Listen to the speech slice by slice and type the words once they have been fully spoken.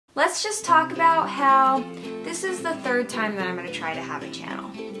Let's just talk about how this is the third time that I'm gonna try to have a channel.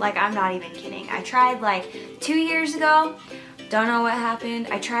 Like, I'm not even kidding. I tried like 2 years ago, don't know what happened.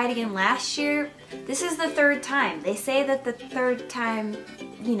 I tried again last year. This is the third time. They say that the third time,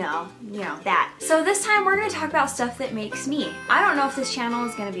 you know that. So this time we're gonna talk about stuff that makes me. I don't know if this channel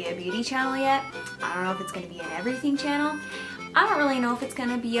is gonna be a beauty channel yet. I don't know if it's gonna be an everything channel. I don't really know if it's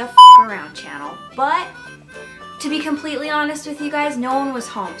gonna be a around channel, but to be completely honest with you guys, no one was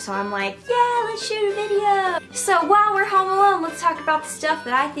home, so I'm like, yeah, let's shoot a video. So while we're home alone, let's talk about the stuff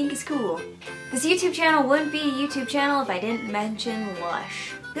that I think is cool. This YouTube channel wouldn't be a YouTube channel if I didn't mention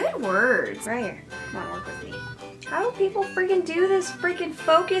Lush. Good words. Right here. Come on, work with me. How do people freaking do this freaking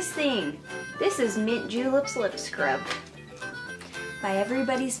focus thing? This is Mint Julep's Lip Scrub. By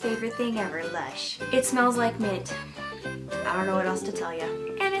everybody's favorite thing ever, Lush. It smells like mint. I don't know what else to tell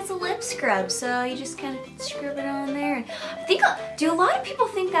you. And it's a lip scrub, so you just kind of scrub it on there. And I think, do a lot of people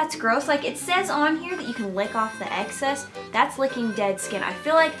think that's gross? Like, it says on here that you can lick off the excess. That's licking dead skin. I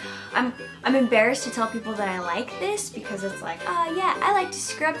feel like I'm embarrassed to tell people that I like this because it's like, oh yeah, I like to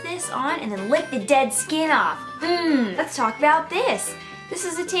scrub this on and then lick the dead skin off. Let's talk about this. This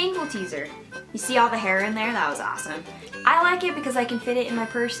is a tangle teaser. You see all the hair in there? That was awesome. I like it because I can fit it in my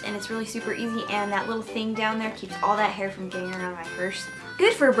purse and it's really super easy, and that little thing down there keeps all that hair from getting around my purse.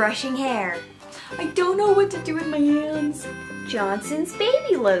 Good for brushing hair. I don't know what to do with my hands. Johnson's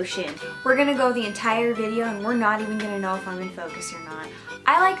baby lotion. We're gonna go the entire video and we're not even gonna know if I'm in focus or not.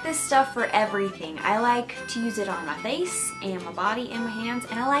 I like this stuff for everything. I like to use it on my face and my body and my hands,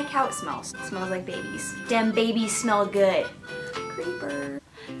 and I like how it smells. It smells like babies. Dem babies smell good. Creeper.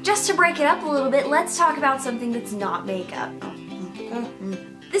 Just to break it up a little bit, let's talk about something that's not makeup.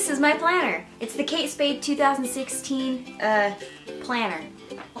 This is my planner. It's the Kate Spade 2016 planner.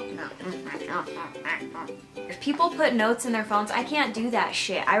 If people put notes in their phones, I can't do that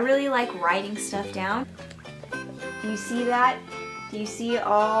shit. I really like writing stuff down. Do you see that? Do you see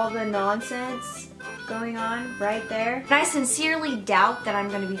all the nonsense going on right there? And I sincerely doubt that I'm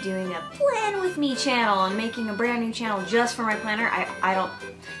going to be doing a plan with me channel and making a brand new channel just for my planner. I don't,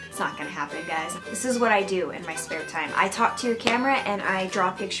 it's not going to happen, guys. This is what I do in my spare time. I talk to a camera and I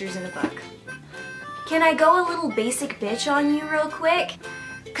draw pictures in a book. Can I go a little basic bitch on you real quick?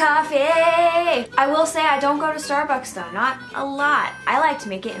 Coffee! I will say I don't go to Starbucks though, not a lot. I like to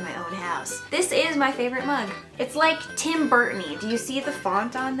make it in my own house. This is my favorite mug. It's like Tim Burton-y. Do you see the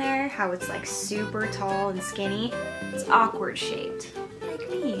font on there? How it's like super tall and skinny? It's awkward shaped, like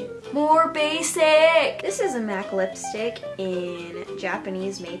me. More basic! This is a MAC lipstick in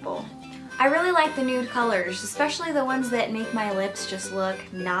Japanese maple. I really like the nude colors, especially the ones that make my lips just look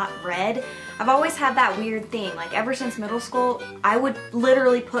not red. I've always had that weird thing, like ever since middle school, I would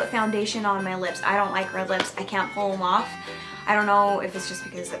literally put foundation on my lips. I don't like red lips, I can't pull them off. I don't know if it's just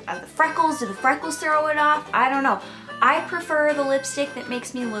because of the freckles, do the freckles throw it off? I don't know. I prefer the lipstick that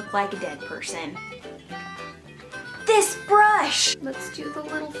makes me look like a dead person. This brush! Let's do the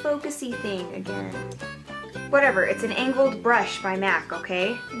little focusy thing again. Whatever, it's an angled brush by MAC,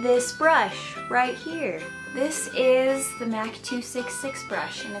 okay? This brush right here. This is the MAC 266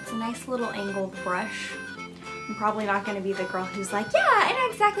 brush, and it's a nice little angled brush. I'm probably not going to be the girl who's like, yeah, I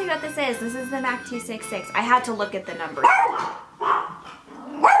know exactly what this is. This is the MAC 266. I had to look at the numbers.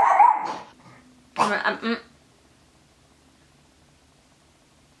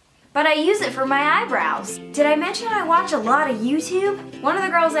 But I use it for my eyebrows. Did I mention I watch a lot of YouTube? One of the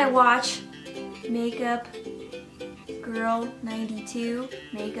girls I watch, Makeup Girl 92,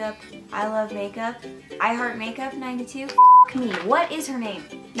 Makeup, I Love Makeup, I Heart Makeup 92. F me, what is her name?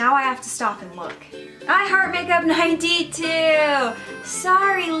 Now I have to stop and look. I Heart Makeup 92!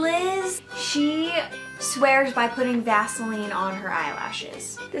 Sorry, Liz. She swears by putting Vaseline on her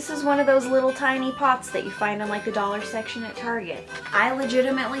eyelashes. This is one of those little tiny pots that you find in like the dollar section at Target. I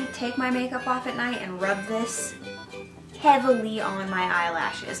legitimately take my makeup off at night and rub this heavily on my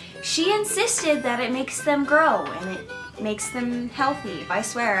eyelashes. She insisted that it makes them grow and it makes them healthy. I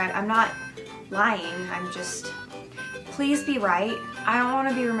swear, I'm not lying. I'm just, please be right. I don't want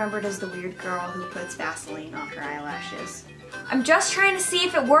to be remembered as the weird girl who puts Vaseline on her eyelashes. I'm just trying to see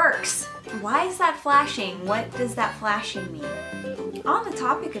if it works. Why is that flashing? What does that flashing mean? On the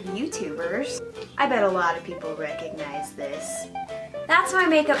topic of YouTubers, I bet a lot of people recognize this. That's my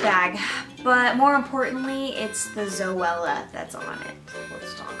makeup bag, but more importantly, it's the Zoella that's on it.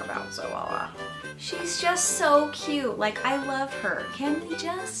 Let's talk about Zoella. She's just so cute. Like, I love her. Can we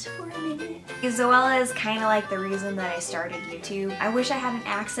just for a minute? Zoella is kind of like the reason that I started YouTube. I wish I had an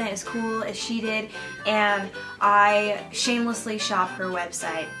accent as cool as she did, and I shamelessly shop her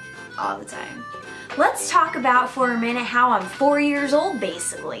website all the time. Let's talk about for a minute how I'm 4 years old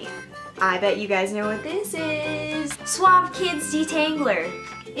basically. I bet you guys know what this is. Suave Kids Detangler.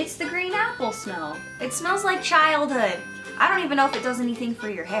 It's the green apple smell. It smells like childhood. I don't even know if it does anything for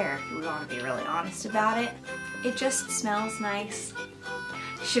your hair, if we want to be really honest about it. It just smells nice.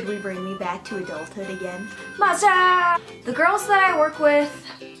 Should we bring me back to adulthood again? Masa! The girls that I work with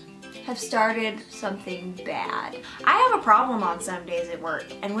have started something bad. I have a problem on some days at work,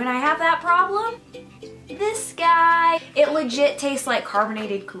 and when I have that problem, this guy, it legit tastes like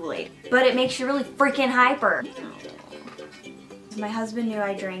carbonated Kool-Aid, but it makes you really freaking hyper. If my husband knew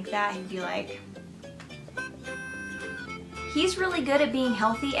I drank that, he'd be like, he's really good at being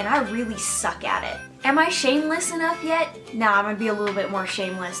healthy and I really suck at it. Am I shameless enough yet? No, I'm gonna be a little bit more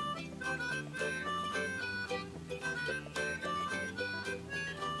shameless.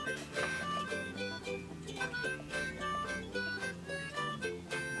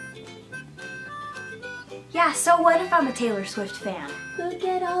 Yeah, so what if I'm a Taylor Swift fan? Look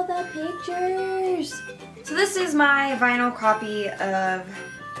at all the pictures. So this is my vinyl copy of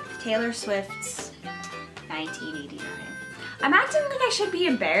Taylor Swift's 1989. I'm acting like I should be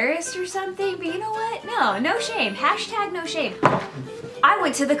embarrassed or something, but you know what? No shame. Hashtag no shame. I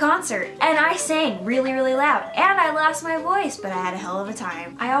went to the concert and I sang really, really loud and I lost my voice, but I had a hell of a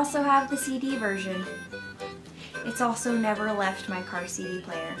time. I also have the CD version. It's also never left my car CD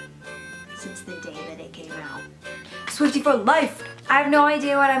player since the day that it came out. Swiftie for life! I have no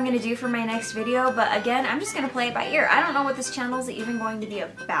idea what I'm gonna do for my next video, but again, I'm just gonna play it by ear. I don't know what this channel is even going to be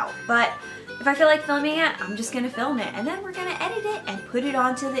about, but if I feel like filming it, I'm just gonna film it, and then we're gonna edit it and put it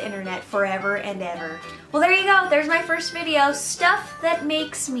onto the internet forever and ever. Well, there you go. There's my first video, Stuff That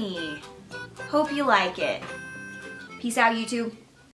Makes Me. Hope you like it. Peace out, YouTube.